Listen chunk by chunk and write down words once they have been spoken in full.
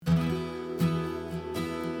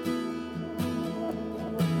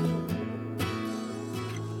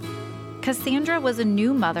Cassandra was a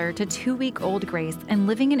new mother to 2-week-old Grace and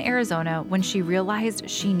living in Arizona when she realized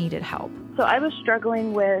she needed help. So I was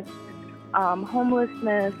struggling with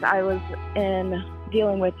homelessness. I was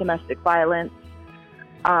dealing with domestic violence.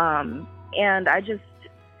 And I just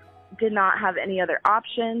did not have any other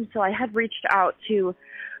option. So I had reached out to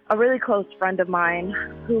a really close friend of mine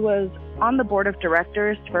who was on the board of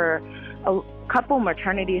directors for a couple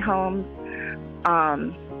maternity homes.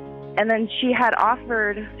 And then she had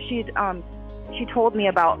offered, she told me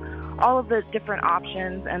about all of the different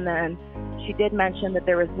options. And then she did mention that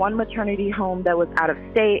there was one maternity home that was out of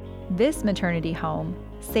state. This maternity home,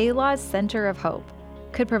 Selah's Center of Hope,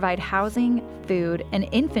 could provide housing, food, and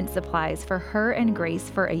infant supplies for her and Grace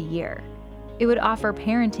for a year. It would offer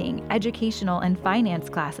parenting, educational, and finance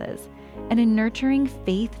classes, and a nurturing,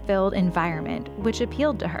 faith-filled environment which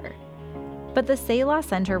appealed to her. But the Selah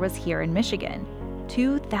Center was here in Michigan,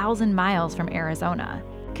 2,000 miles from Arizona.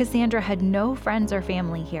 Cassandra had no friends or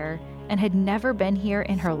family here and had never been here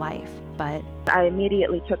in her life, but I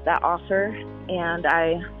immediately took that offer, and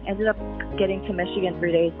I ended up getting to Michigan 3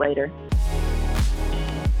 days later.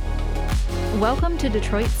 Welcome to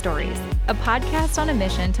Detroit Stories, a podcast on a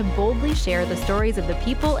mission to boldly share the stories of the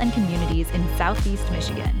people and communities in Southeast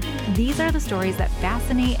Michigan. These are the stories that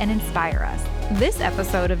fascinate and inspire us. This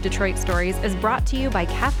episode of Detroit Stories is brought to you by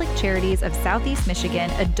Catholic Charities of Southeast Michigan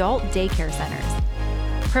Adult Daycare Centers,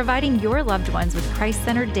 providing your loved ones with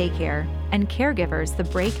Christ-centered daycare and caregivers the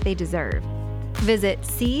break they deserve. Visit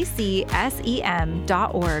ccsem.org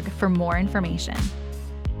for more information.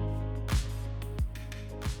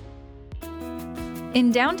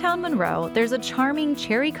 In downtown Monroe, there's a charming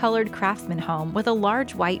cherry-colored craftsman home with a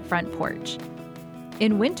large white front porch.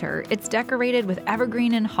 In winter, it's decorated with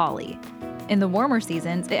evergreen and holly. In the warmer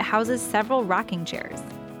seasons, it houses several rocking chairs.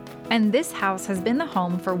 And this house has been the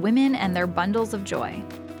home for women and their bundles of joy.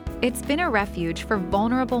 It's been a refuge for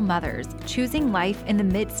vulnerable mothers choosing life in the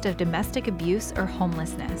midst of domestic abuse or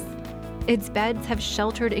homelessness. Its beds have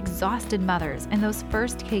sheltered exhausted mothers in those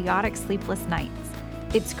first chaotic sleepless nights.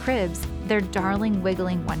 Its cribs, their darling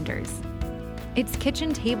wiggling wonders. Its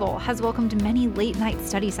kitchen table has welcomed many late-night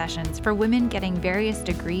study sessions for women getting various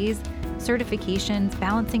degrees, certifications,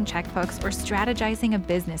 balancing checkbooks, or strategizing a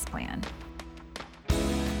business plan.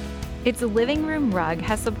 Its living room rug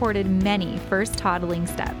has supported many first toddling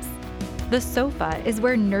steps. The sofa is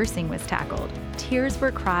where nursing was tackled, tears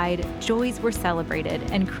were cried, joys were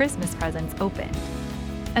celebrated, and Christmas presents opened.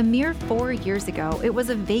 A mere 4 years ago, it was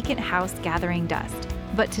a vacant house gathering dust.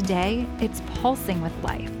 But today, it's pulsing with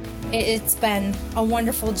life. It's been a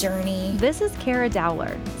wonderful journey. This is Kara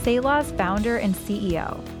Dowler, Selah's founder and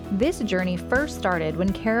CEO. This journey first started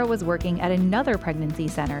when Kara was working at another pregnancy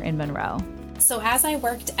center in Monroe. So as I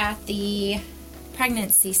worked at the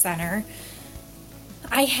pregnancy center,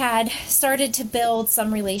 I had started to build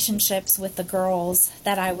some relationships with the girls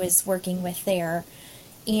that I was working with there.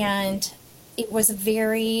 And it was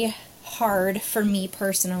very hard for me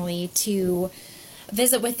personally to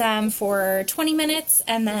visit with them for 20 minutes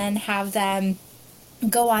and then have them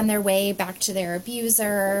go on their way back to their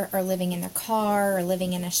abuser or living in their car or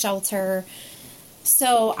living in a shelter.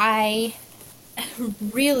 So I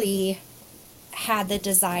really had the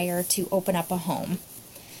desire to open up a home.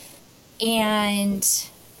 And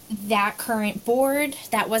that current board,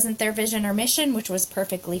 that wasn't their vision or mission, which was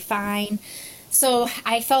perfectly fine. So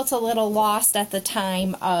I felt a little lost at the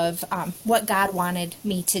time of what God wanted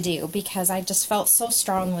me to do because I just felt so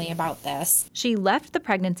strongly about this. She left the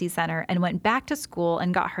pregnancy center and went back to school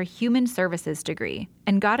and got her human services degree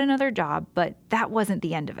and got another job, but that wasn't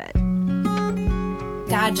the end of it.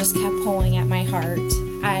 God just kept pulling at my heart.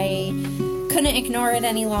 I couldn't ignore it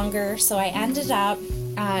any longer, so I ended up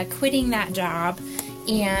quitting that job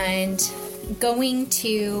and going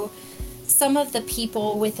to some of the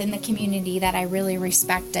people within the community that I really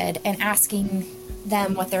respected and asking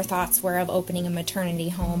them what their thoughts were of opening a maternity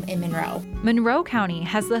home in Monroe. Monroe County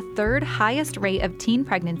has the third highest rate of teen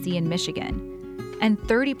pregnancy in Michigan, and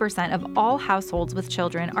 30% of all households with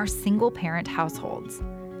children are single-parent households.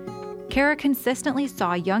 Kara consistently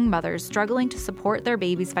saw young mothers struggling to support their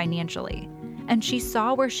babies financially, and she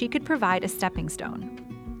saw where she could provide a stepping stone.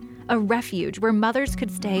 A refuge where mothers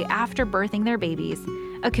could stay after birthing their babies,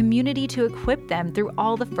 a community to equip them through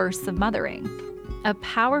all the firsts of mothering, a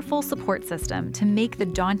powerful support system to make the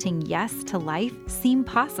daunting yes to life seem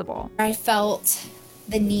possible. I felt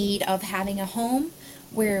the need of having a home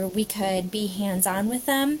where we could be hands-on with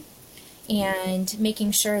them and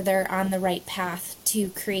making sure they're on the right path to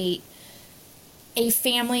create a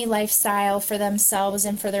family lifestyle for themselves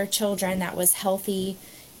and for their children that was healthy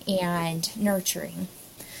and nurturing.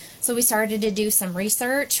 So we started to do some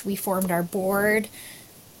research. We formed our board,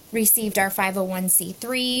 received our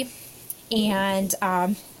 501c3, and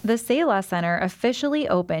the Selah Center officially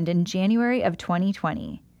opened in January of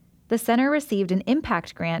 2020. The center received an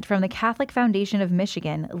impact grant from the Catholic Foundation of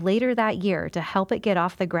Michigan later that year to help it get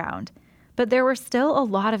off the ground. But there were still a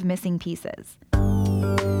lot of missing pieces.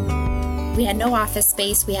 We had no office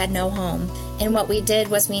space, we had no home. And what we did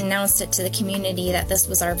was we announced it to the community that this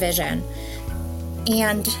was our vision.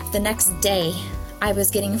 And the next day, I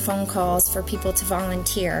was getting phone calls for people to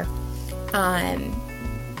volunteer. And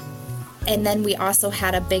then we also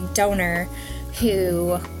had a big donor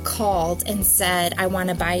who called and said, I want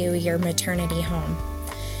to buy you your maternity home.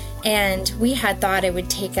 And we had thought it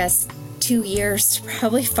would take us 2 years to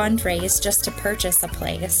probably fundraise just to purchase a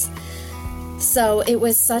place. So it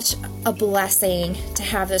was such a blessing to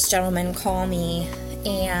have this gentleman call me,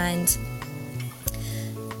 and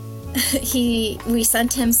we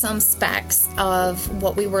sent him some specs of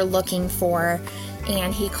what we were looking for,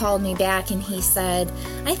 and he called me back and he said,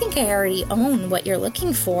 I think I already own what you're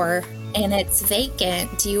looking for and it's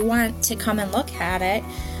vacant. Do you want to come and look at it?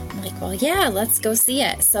 I'm like, well, yeah, let's go see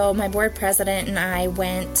it. So my board president and I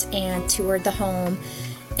went and toured the home,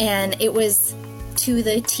 and it was to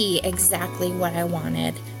the T exactly what I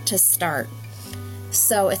wanted to start.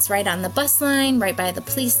 So it's right on the bus line, right by the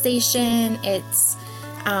police station. It's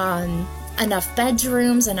enough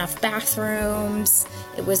bedrooms, enough bathrooms.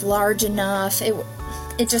 It was large enough.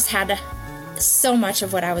 It just had so much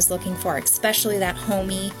of what I was looking for, especially that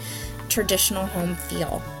homey, traditional home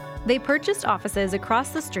feel. They purchased offices across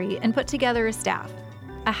the street and put together a staff.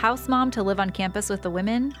 A house mom to live on campus with the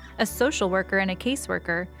women, a social worker and a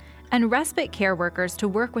caseworker, and respite care workers to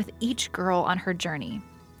work with each girl on her journey.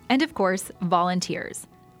 And of course, volunteers.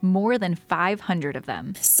 More than 500 of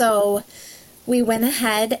them. So we went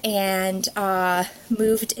ahead and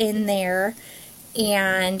moved in there,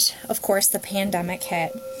 and of course the pandemic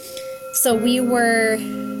hit. So we were,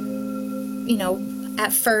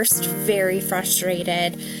 at first very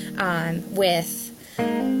frustrated with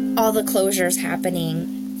all the closures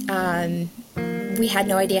happening. We had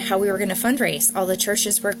no idea how we were going to fundraise. All the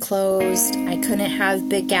churches were closed. I couldn't have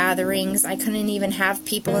big gatherings. I couldn't even have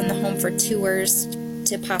people in the home for tours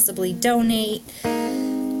to possibly donate.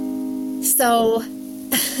 So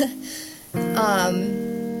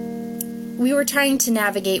we were trying to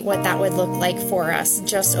navigate what that would look like for us,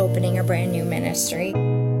 just opening a brand new ministry.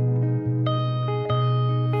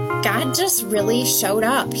 God just really showed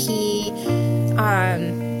up. He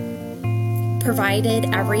provided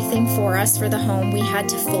everything for us for the home. We had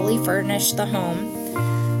to fully furnish the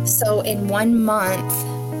home. So in 1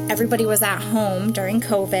 month, everybody was at home during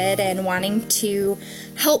COVID and wanting to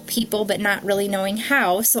help people, but not really knowing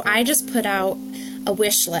how. So I just put out a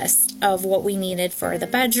wish list of what we needed for the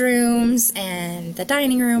bedrooms and the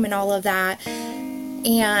dining room and all of that.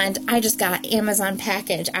 And I just got Amazon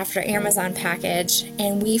package after Amazon package,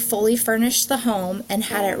 and we fully furnished the home and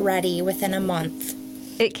had it ready within a month.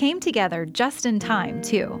 It came together just in time,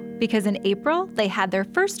 too, because in April, they had their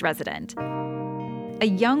first resident, a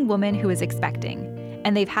young woman who was expecting,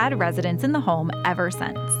 and they've had residents in the home ever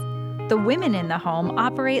since. The women in the home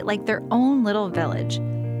operate like their own little village,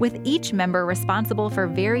 with each member responsible for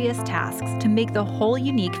various tasks to make the whole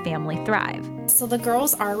unique family thrive. So the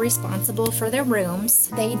girls are responsible for their rooms.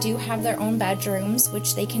 They do have their own bedrooms,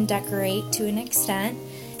 which they can decorate to an extent.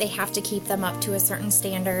 They have to keep them up to a certain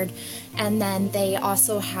standard. And then they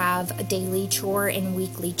also have a daily chore and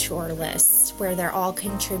weekly chore lists where they're all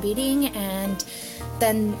contributing, and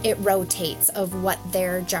then it rotates of what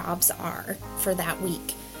their jobs are for that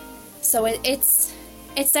week. So it's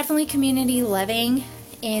definitely community living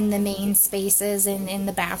in the main spaces and in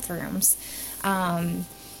the bathrooms.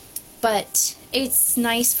 But it's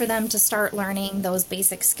nice for them to start learning those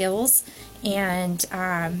basic skills, and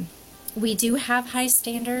we do have high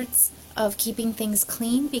standards of keeping things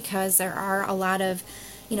clean because there are a lot of,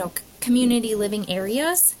 community living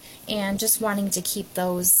areas, and just wanting to keep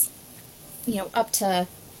those, up to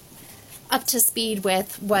speed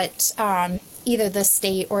with what either the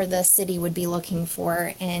state or the city would be looking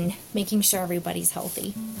for, and making sure everybody's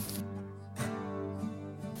healthy.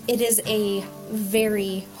 It is a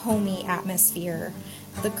very homey atmosphere.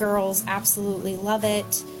 The girls absolutely love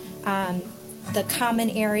it. The common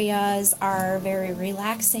areas are very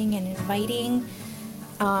relaxing and inviting.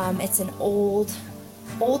 It's an old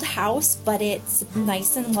house, but it's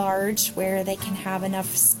nice and large where they can have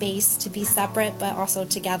enough space to be separate but also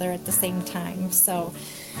together at the same time. So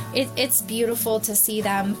it's beautiful to see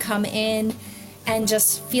them come in and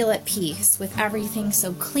just feel at peace with everything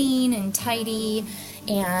so clean and tidy,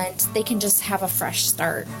 and they can just have a fresh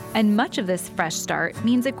start. And much of this fresh start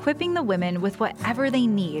means equipping the women with whatever they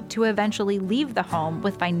need to eventually leave the home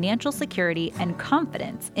with financial security and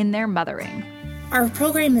confidence in their mothering. Our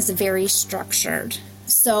program is very structured,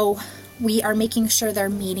 so we are making sure they're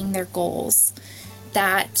meeting their goals,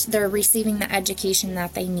 that they're receiving the education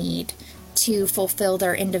that they need to fulfill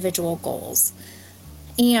their individual goals.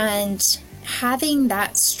 And having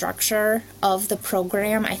that structure of the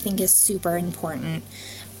program, I think, is super important.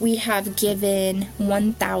 We have given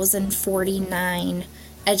 1,049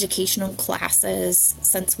 educational classes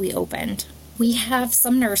since we opened. We have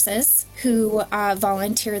some nurses who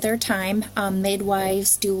volunteer their time,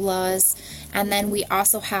 midwives, doulas, and then we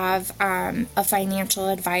also have a financial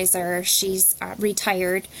advisor. She's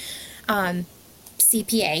retired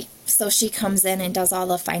CPA, so she comes in and does all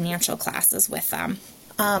the financial classes with them.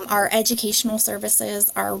 Our educational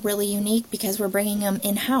services are really unique because we're bringing them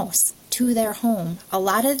in-house to their home. A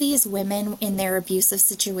lot of these women in their abusive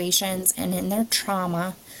situations and in their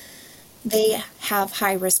trauma, they have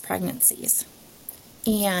high-risk pregnancies,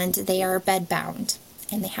 and they are bedbound,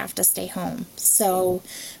 and they have to stay home. So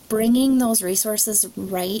bringing those resources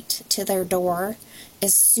right to their door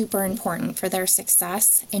is super important for their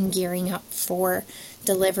success in gearing up for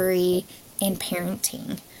delivery and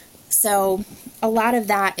parenting. So a lot of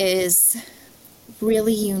that is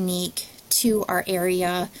really unique to our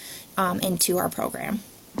area and to our program.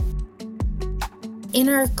 In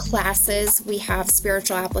our classes, we have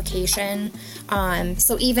spiritual application.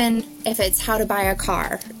 So even if it's how to buy a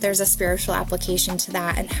car, there's a spiritual application to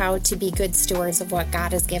that, and how to be good stewards of what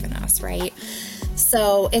God has given us, right?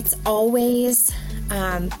 So it's always,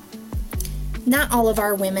 not all of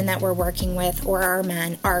our women that we're working with or our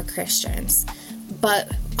men are Christians, but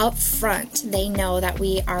up front, they know that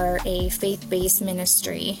we are a faith-based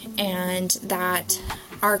ministry and that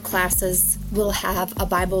our classes will have a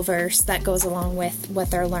Bible verse that goes along with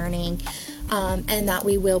what they're learning, and that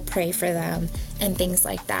we will pray for them and things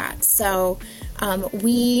like that. So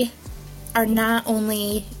we are not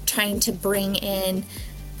only trying to bring in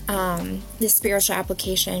the spiritual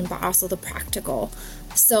application, but also the practical.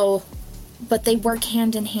 But they work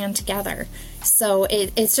hand in hand together. So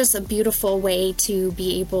it's just a beautiful way to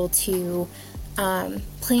be able to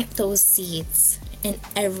plant those seeds in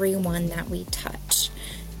everyone that we touch.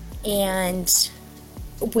 And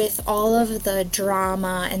with all of the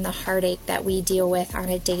drama and the heartache that we deal with on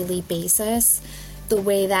a daily basis, the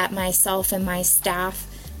way that myself and my staff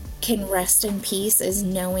can rest in peace is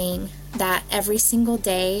knowing that every single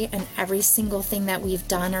day and every single thing that we've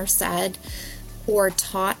done or said or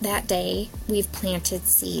taught that day, we've planted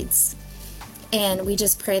seeds. And we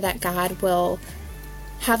just pray that God will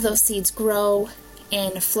have those seeds grow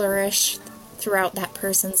and flourish throughout that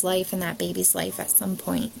person's life and that baby's life at some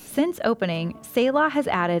point. Since opening, Selah has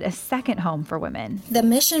added a second home for women. The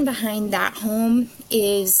mission behind that home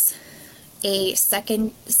is a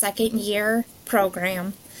second year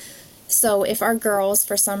program. So if our girls,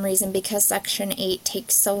 for some reason, because Section 8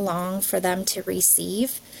 takes so long for them to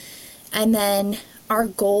receive, and then our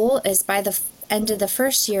goal is by the end of the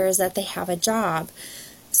first year is that they have a job.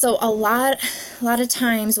 So a lot of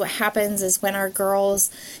times what happens is when our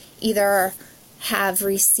girls either have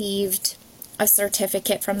received a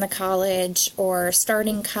certificate from the college or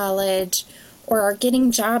starting college or are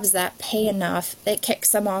getting jobs that pay enough, it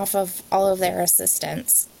kicks them off of all of their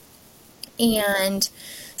assistance. And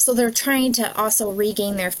so they're trying to also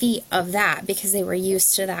regain their feet of that because they were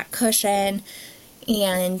used to that cushion.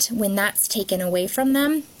 And when that's taken away from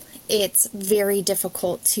them, it's very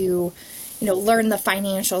difficult to, learn the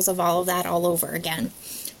financials of all of that all over again.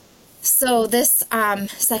 So this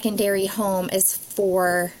secondary home is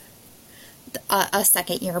for a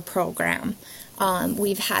second year program.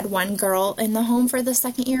 We've had one girl in the home for the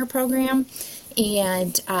second year program,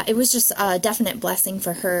 and it was just a definite blessing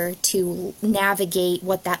for her to navigate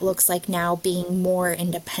what that looks like now, being more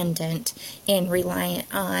independent and reliant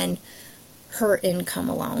on her income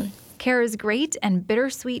alone. Kara's great and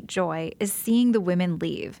bittersweet joy is seeing the women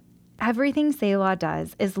leave. Everything Selah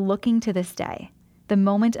does is looking to this day, the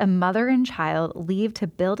moment a mother and child leave to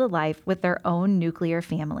build a life with their own nuclear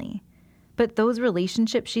family. But those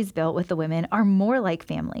relationships she's built with the women are more like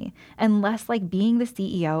family and less like being the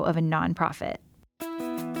CEO of a nonprofit.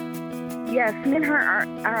 Yes, me and her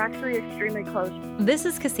are actually extremely close. This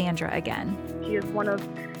is Cassandra again. She is one of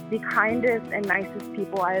the kindest and nicest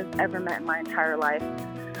people I have ever met in my entire life.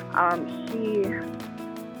 I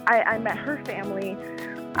met her family.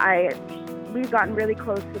 we've gotten really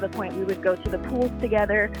close to the point we would go to the pools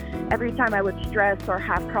together. Every time I would stress or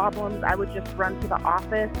have problems, I would just run to the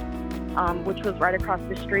office, which was right across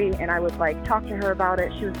the street, and I would talk to her about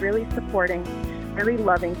it. She was really supporting, really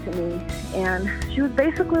loving to me, and she was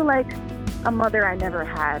basically like a mother I never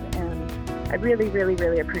had, and I really, really,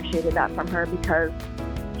 really appreciated that from her, because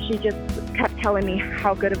she just kept telling me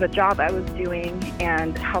how good of a job I was doing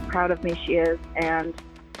and how proud of me she is, and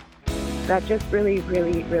that just really,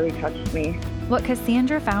 really, really touched me. What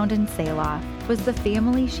Cassandra found in Selah was the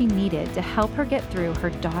family she needed to help her get through her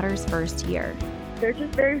daughter's first year. They're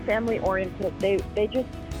just very family-oriented.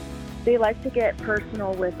 They like to get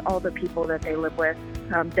personal with all the people that they live with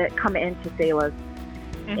that come into Selah's.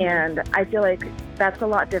 Mm-hmm. And I feel like that's a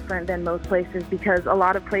lot different than most places, because a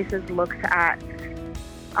lot of places look at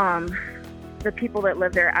the people that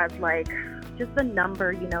live there as just a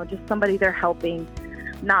number, just somebody they're helping,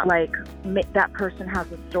 not that person has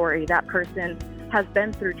a story, that person has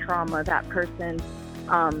been through trauma, that person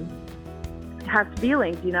has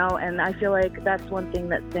feelings, and I feel like that's one thing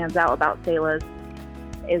that stands out about Selah's,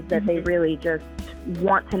 is that they really just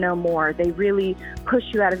want to know more. They really push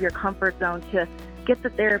you out of your comfort zone to get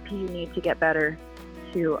the therapy you need to get better,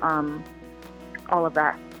 to all of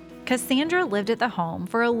that. Cassandra lived at the home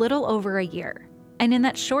for a little over a year, and in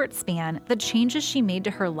that short span, the changes she made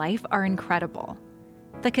to her life are incredible.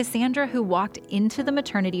 The Cassandra who walked into the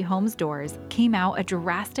maternity home's doors came out a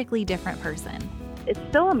drastically different person. It's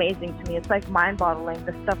so amazing to me. It's mind-boggling,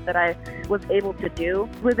 the stuff that I was able to do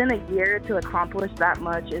within a year to accomplish that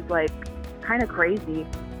much is kind of crazy.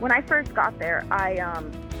 When I first got there, I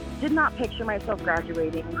did not picture myself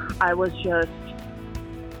graduating. I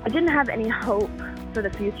didn't have any hope for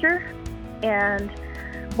the future. And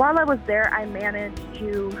while I was there, I managed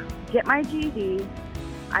to get my GED.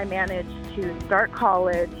 I managed to start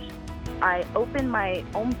college. I opened my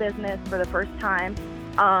own business for the first time.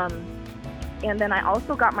 And then I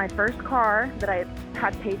also got my first car that I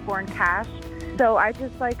had paid for in cash. So I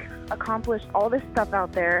just accomplished all this stuff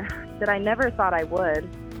out there that I never thought I would.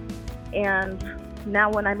 And now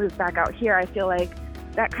when I moved back out here, I feel like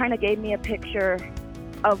that kind of gave me a picture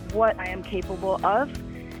of what I am capable of,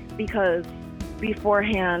 because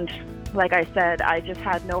beforehand, like I said, I just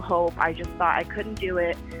had no hope. I just thought I couldn't do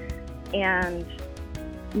it. And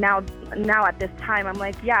now at this time,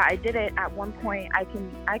 I'm yeah, I did it at one point.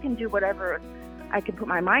 I can do whatever I can put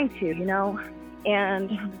my mind to,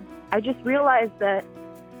 And I just realized that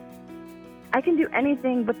I can do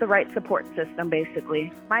anything with the right support system,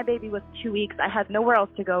 basically. My baby was 2 weeks. I had nowhere else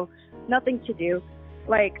to go, nothing to do.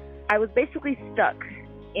 I was basically stuck,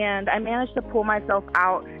 and I managed to pull myself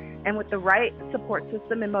out. And with the right support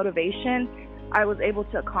system and motivation, I was able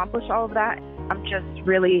to accomplish all of that. I'm just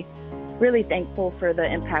really, really thankful for the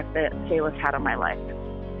impact that Selah's had on my life.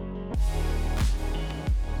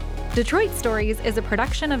 Detroit Stories is a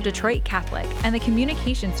production of Detroit Catholic and the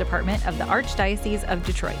Communications Department of the Archdiocese of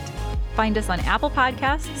Detroit. Find us on Apple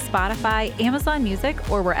Podcasts, Spotify, Amazon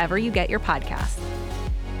Music, or wherever you get your podcasts.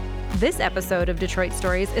 This episode of Detroit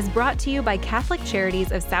Stories is brought to you by Catholic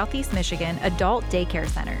Charities of Southeast Michigan Adult Daycare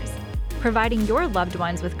Centers, providing your loved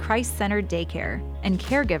ones with Christ-centered daycare and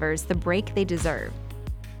caregivers the break they deserve.